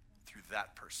me through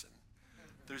that person.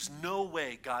 There's no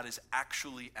way God is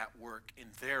actually at work in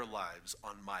their lives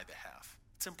on my behalf.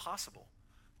 It's impossible.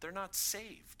 They're not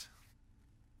saved.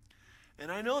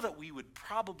 And I know that we would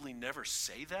probably never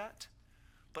say that,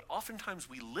 but oftentimes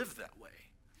we live that way.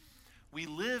 We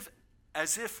live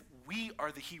as if we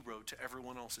are the hero to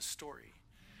everyone else's story.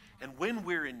 And when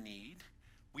we're in need,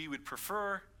 we would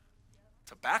prefer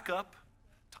to back up,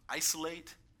 to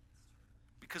isolate,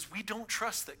 because we don't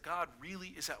trust that God really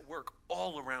is at work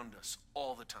all around us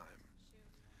all the time.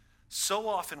 So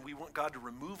often we want God to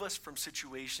remove us from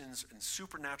situations and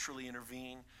supernaturally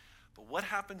intervene. But what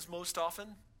happens most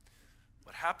often?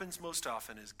 What happens most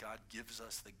often is God gives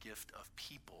us the gift of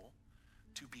people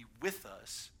to be with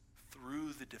us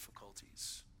through the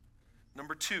difficulties.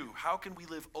 Number 2, how can we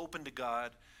live open to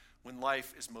God when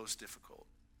life is most difficult?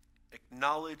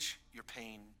 Acknowledge your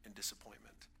pain and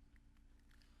disappointment.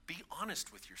 Be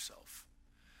honest with yourself.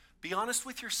 Be honest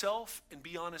with yourself and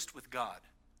be honest with God.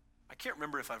 I can't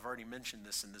remember if I've already mentioned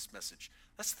this in this message.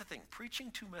 That's the thing. Preaching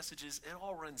 2 messages, it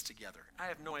all runs together. I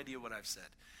have no idea what I've said.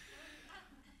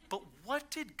 But what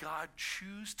did God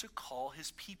choose to call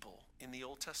his people in the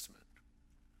Old Testament?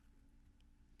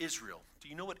 Israel. Do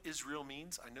you know what Israel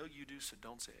means? I know you do, so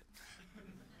don't say it.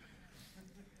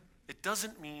 It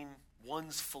doesn't mean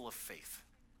ones full of faith.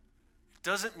 It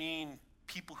doesn't mean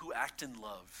people who act in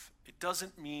love. It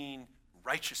doesn't mean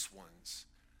righteous ones.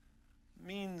 It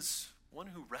means one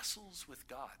who wrestles with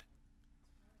God.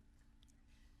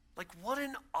 Like, what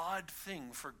an odd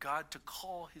thing for God to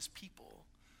call his people,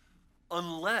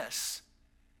 unless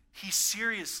he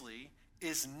seriously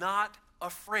is not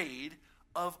afraid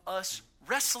of us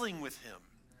wrestling with him.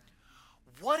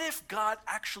 What if God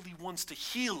actually wants to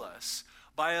heal us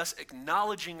by us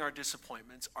acknowledging our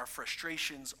disappointments, our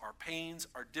frustrations, our pains,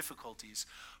 our difficulties,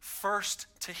 first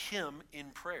to Him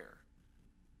in prayer.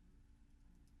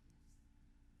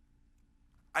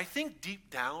 I think deep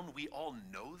down we all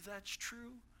know that's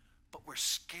true, but we're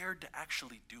scared to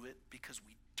actually do it because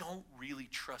we don't really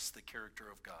trust the character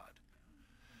of God.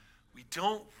 We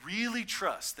don't really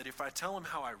trust that if I tell Him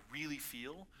how I really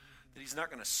feel, that He's not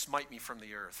going to smite me from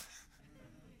the earth.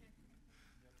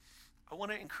 I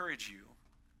want to encourage you,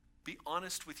 be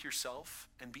honest with yourself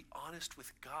and be honest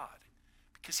with God,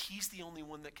 because He's the only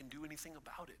one that can do anything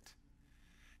about it.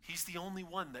 He's the only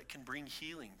one that can bring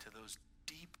healing to those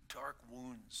deep, dark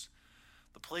wounds,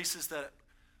 the places that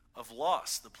of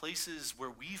loss, the places where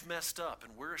we've messed up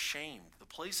and we're ashamed, the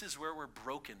places where we're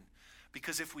broken.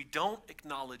 Because if we don't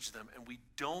acknowledge them and we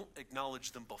don't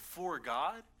acknowledge them before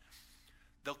God,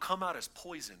 they'll come out as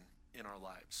poison in our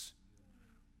lives.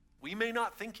 We may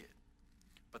not think it,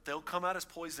 but they'll come out as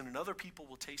poison and other people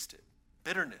will taste it.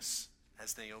 Bitterness,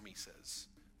 as Naomi says.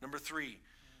 Number 3,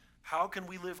 how can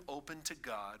we live open to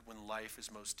God when life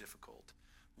is most difficult?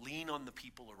 Lean on the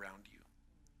people around you.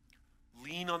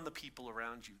 Lean on the people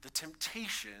around you. The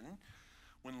temptation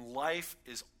when life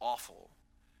is awful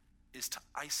is to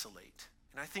isolate.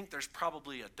 And I think there's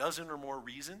probably a dozen or more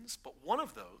reasons, but one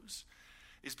of those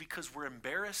is because we're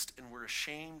embarrassed and we're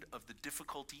ashamed of the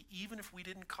difficulty, even if we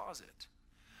didn't cause it.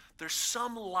 There's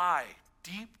some lie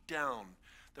deep down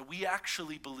that we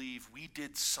actually believe we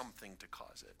did something to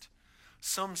cause it.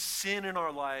 Some sin in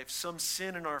our life, some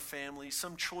sin in our family,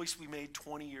 some choice we made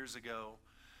 20 years ago.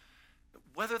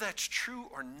 Whether that's true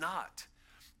or not,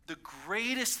 the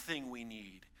greatest thing we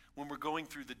need when we're going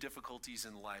through the difficulties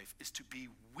in life is to be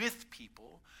with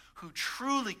people who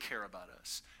truly care about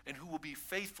us and who will be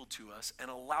faithful to us and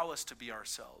allow us to be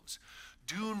ourselves.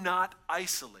 Do not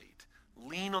isolate.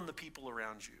 Lean on the people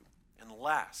around you. And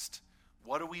last,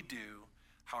 what do we do?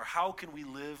 How can we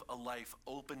live a life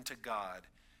open to God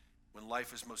when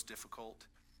life is most difficult?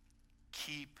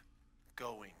 Keep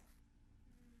going.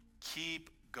 Keep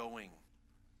going.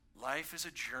 Life is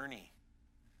a journey.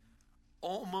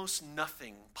 Almost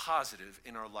nothing positive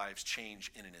in our lives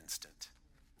change in an instant.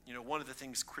 You know, one of the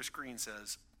things Chris Green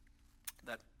says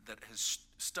that has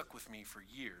stuck with me for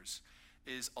years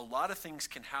is a lot of things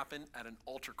can happen at an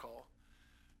altar call.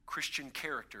 Christian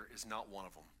character is not one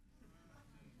of them.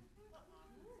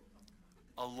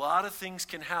 A lot of things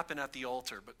can happen at the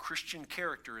altar, but Christian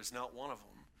character is not one of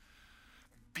them.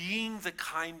 Being the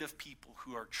kind of people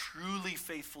who are truly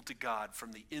faithful to God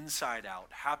from the inside out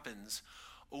happens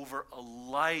over a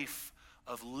life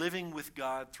of living with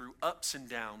God through ups and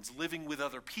downs, living with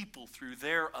other people through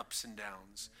their ups and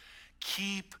downs.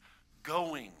 Keep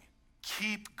going.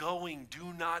 Keep going.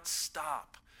 Do not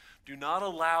stop. Do not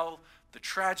allow the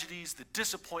tragedies, the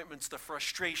disappointments, the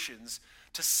frustrations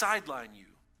to sideline you.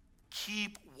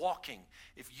 Keep walking.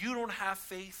 If you don't have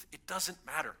faith, it doesn't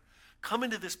matter. Come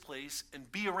into this place and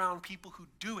be around people who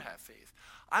do have faith.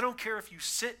 I don't care if you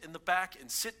sit in the back and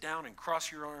sit down and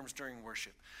cross your arms during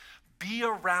worship. Be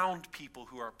around people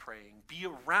who are praying. Be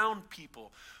around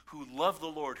people who love the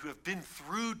Lord, who have been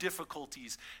through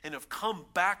difficulties and have come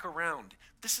back around.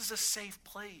 This is a safe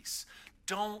place.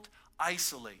 Don't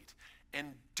isolate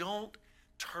and don't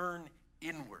turn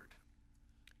inward.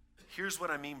 Here's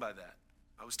what I mean by that.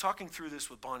 I was talking through this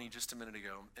with Bonnie just a minute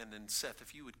ago, and then Seth,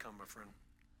 if you would come, my friend.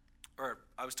 Or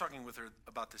I was talking with her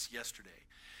about this yesterday.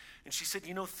 And she said,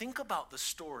 think about the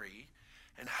story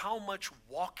and how much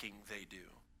walking they do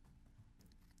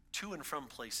to and from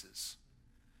places.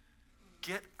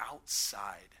 Get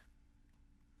outside.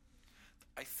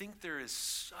 I think there is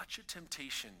such a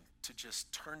temptation to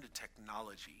just turn to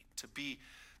technology,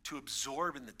 to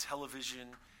absorb in the television,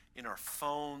 in our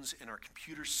phones, in our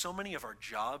computers. So many of our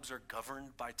jobs are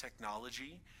governed by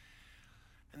technology.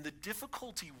 And the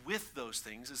difficulty with those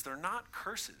things is they're not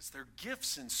curses. They're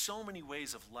gifts in so many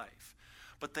ways of life.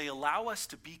 But they allow us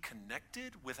to be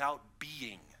connected without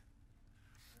being.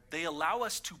 They allow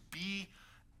us to be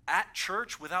at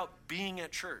church without being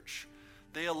at church.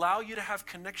 They allow you to have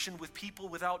connection with people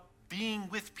without being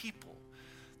with people.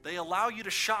 They allow you to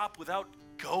shop without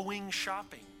going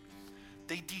shopping.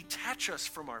 They detach us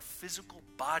from our physical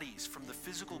bodies, from the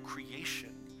physical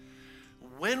creation.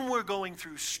 When we're going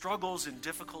through struggles and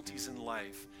difficulties in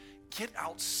life, get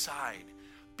outside.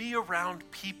 Be around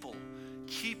people.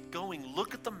 Keep going.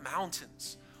 Look at the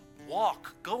mountains.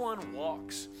 Walk. Go on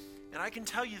walks. And I can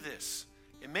tell you this,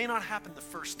 it may not happen the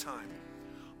first time,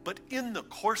 but in the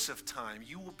course of time,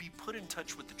 you will be put in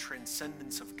touch with the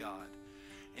transcendence of God.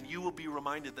 And you will be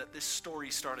reminded that this story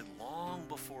started long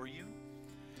before you,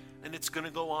 and it's going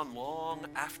to go on long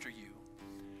after you.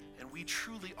 And we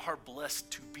truly are blessed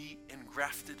to be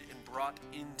engrafted and brought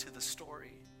into the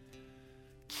story.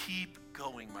 Keep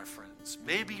going, my friends.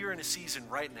 Maybe you're in a season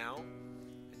right now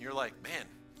and you're like, man,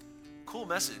 cool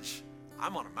message.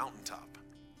 I'm on a mountaintop.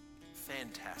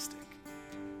 Fantastic.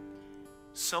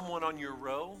 Someone on your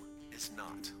row is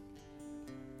not.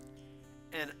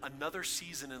 And another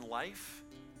season in life,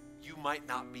 you might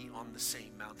not be on the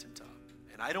same mountaintop.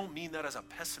 And I don't mean that as a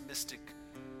pessimistic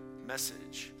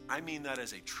message. I mean that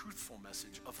as a truthful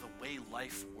message of the way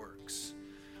life works.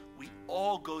 We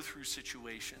all go through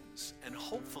situations, and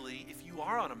hopefully, if you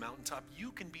are on a mountaintop,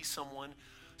 you can be someone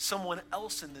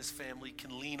else in this family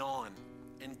can lean on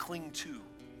and cling to.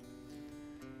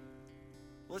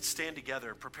 Let's stand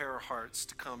together, prepare our hearts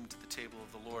to come to the table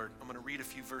of the Lord. I'm going to read a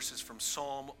few verses from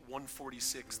Psalm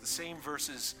 146, the same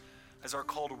verses as our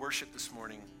call to worship this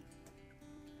morning.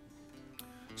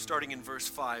 Starting in verse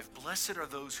 5, "Blessed are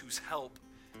those whose help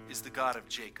is the God of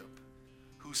Jacob,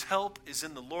 whose help is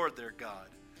in the Lord their God.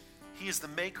 He is the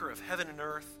maker of heaven and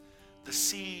earth, the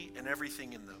sea and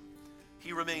everything in them.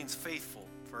 He remains faithful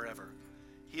forever.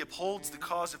 He upholds the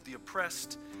cause of the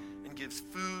oppressed and gives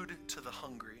food to the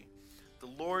hungry. The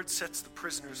Lord sets the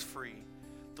prisoners free.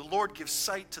 The Lord gives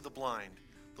sight to the blind.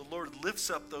 The Lord lifts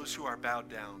up those who are bowed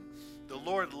down. The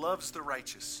Lord loves the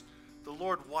righteous. The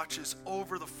Lord watches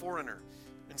over the foreigner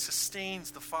and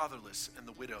sustains the fatherless and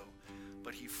the widow,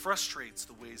 but he frustrates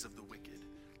the ways of the wicked.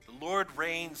 The Lord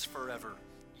reigns forever.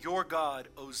 Your God,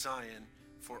 O Zion,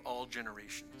 for all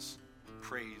generations."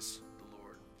 Praise the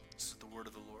Lord. This is the word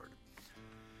of the Lord.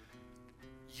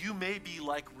 You may be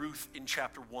like Ruth in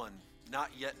chapter 1,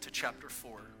 not yet to chapter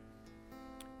 4.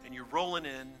 And you're rolling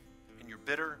in, and you're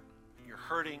bitter, and you're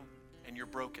hurting, and you're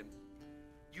broken.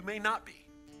 You may not be.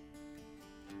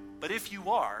 But if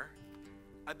you are,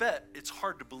 I bet it's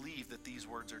hard to believe that these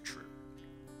words are true.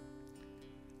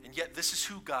 And yet this is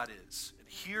who God is. And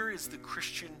here is the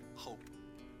Christian hope.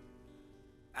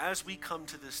 As we come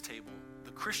to this table,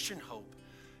 the Christian hope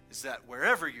is that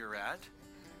wherever you're at,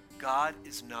 God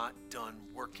is not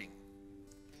done working.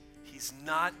 He's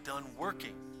not done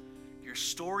working. Your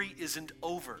story isn't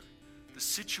over. The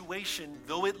situation,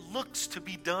 though it looks to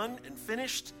be done and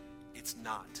finished, it's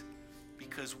not.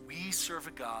 Because we serve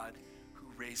a God who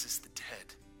raises the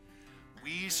dead.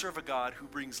 We serve a God who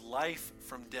brings life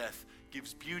from death,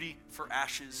 gives beauty for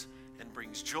ashes, and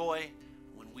brings joy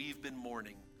when we've been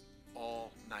mourning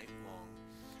all night long.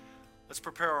 Let's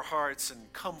prepare our hearts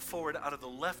and come forward out of the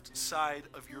left side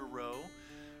of your row.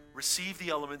 Receive the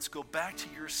elements, go back to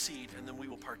your seat, and then we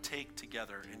will partake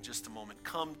together in just a moment.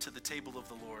 Come to the table of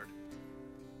the Lord.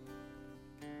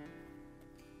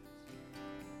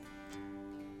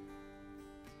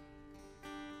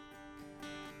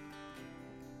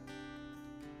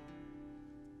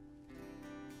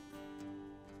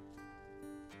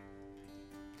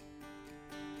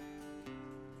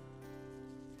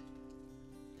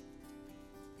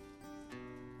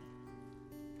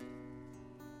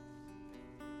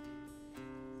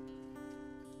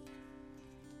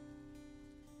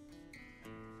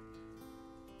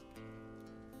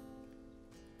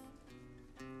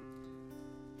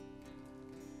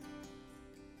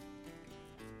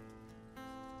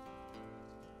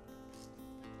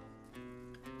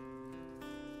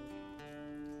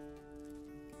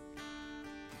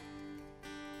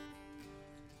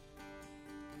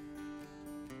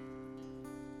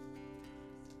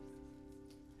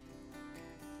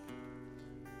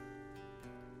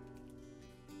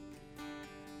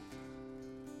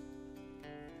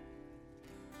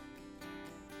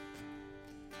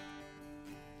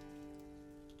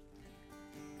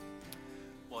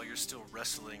 While you're still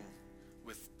wrestling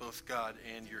with both God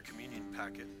and your communion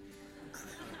packet,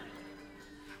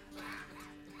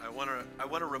 I want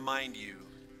to remind you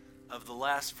of the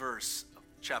last verse of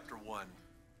chapter 1.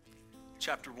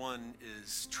 Chapter 1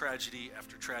 is tragedy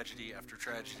after tragedy after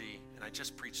tragedy, and I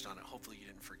just preached on it. Hopefully you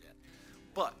didn't forget.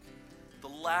 But the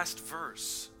last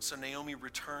verse, so Naomi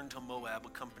returned to Moab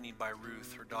accompanied by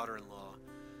Ruth, her daughter-in-law,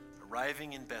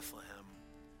 arriving in Bethlehem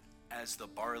as the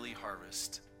barley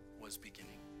harvest was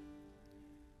beginning.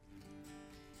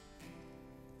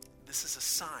 This is a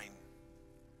sign.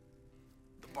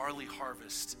 The barley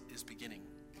harvest is beginning.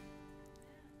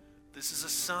 This is a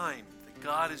sign that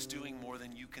God is doing more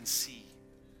than you can see.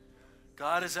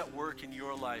 God is at work in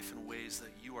your life in ways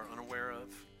that you are unaware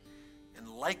of, and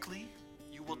likely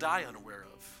you will die unaware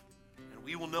of, and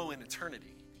we will know in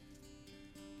eternity.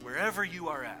 Wherever you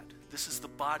are at, this is the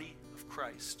body of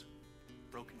Christ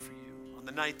broken for you. On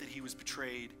the night that he was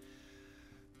betrayed,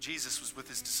 Jesus was with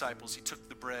his disciples. He took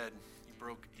the bread,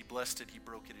 he blessed it, he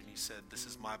broke it, and he said, "This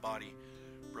is my body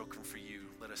broken for you.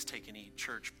 Let us take and eat.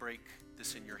 Church, break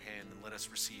this in your hand and let us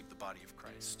receive the body of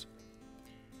Christ.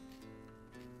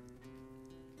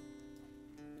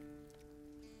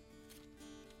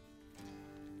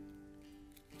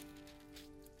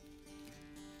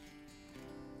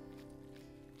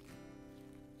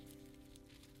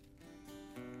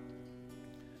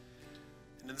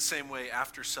 And in the same way,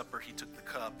 after supper, he took the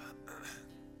cup,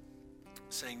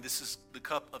 saying, "This is the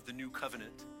cup of the new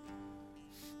covenant.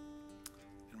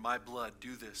 In my blood,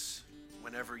 do this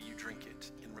whenever you drink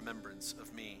it in remembrance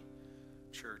of me."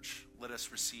 Church, let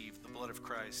us receive the blood of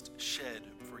Christ shed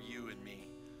for you and me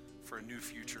for a new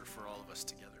future for all of us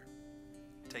together.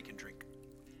 Take and drink.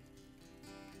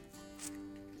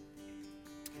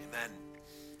 Amen.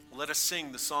 Let us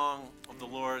sing the song of the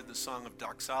Lord, the song of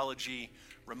doxology,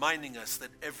 reminding us that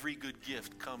every good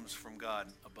gift comes from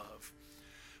God above.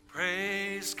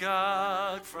 Praise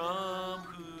God from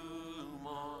whom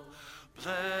all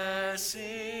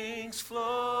blessings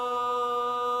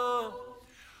flow.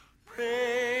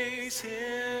 Praise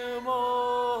him,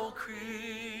 all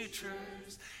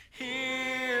creatures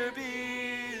here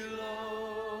below.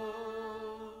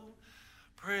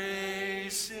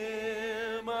 Praise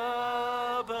him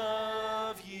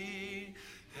above, ye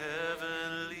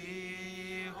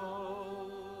heavenly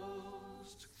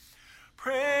hosts.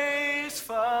 Praise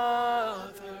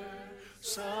Father,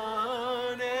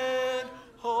 Son, and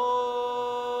Holy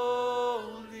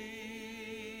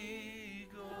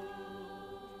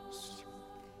Ghost.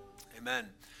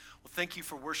 Amen. Well, thank you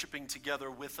for worshiping together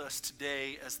with us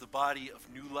today as the body of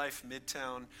New Life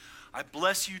Midtown. I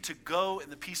bless you to go in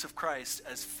the peace of Christ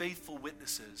as faithful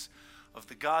witnesses of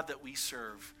the God that we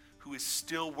serve, who is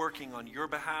still working on your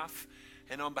behalf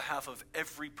and on behalf of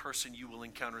every person you will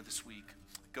encounter this week.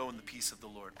 Go in the peace of the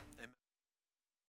Lord. Amen.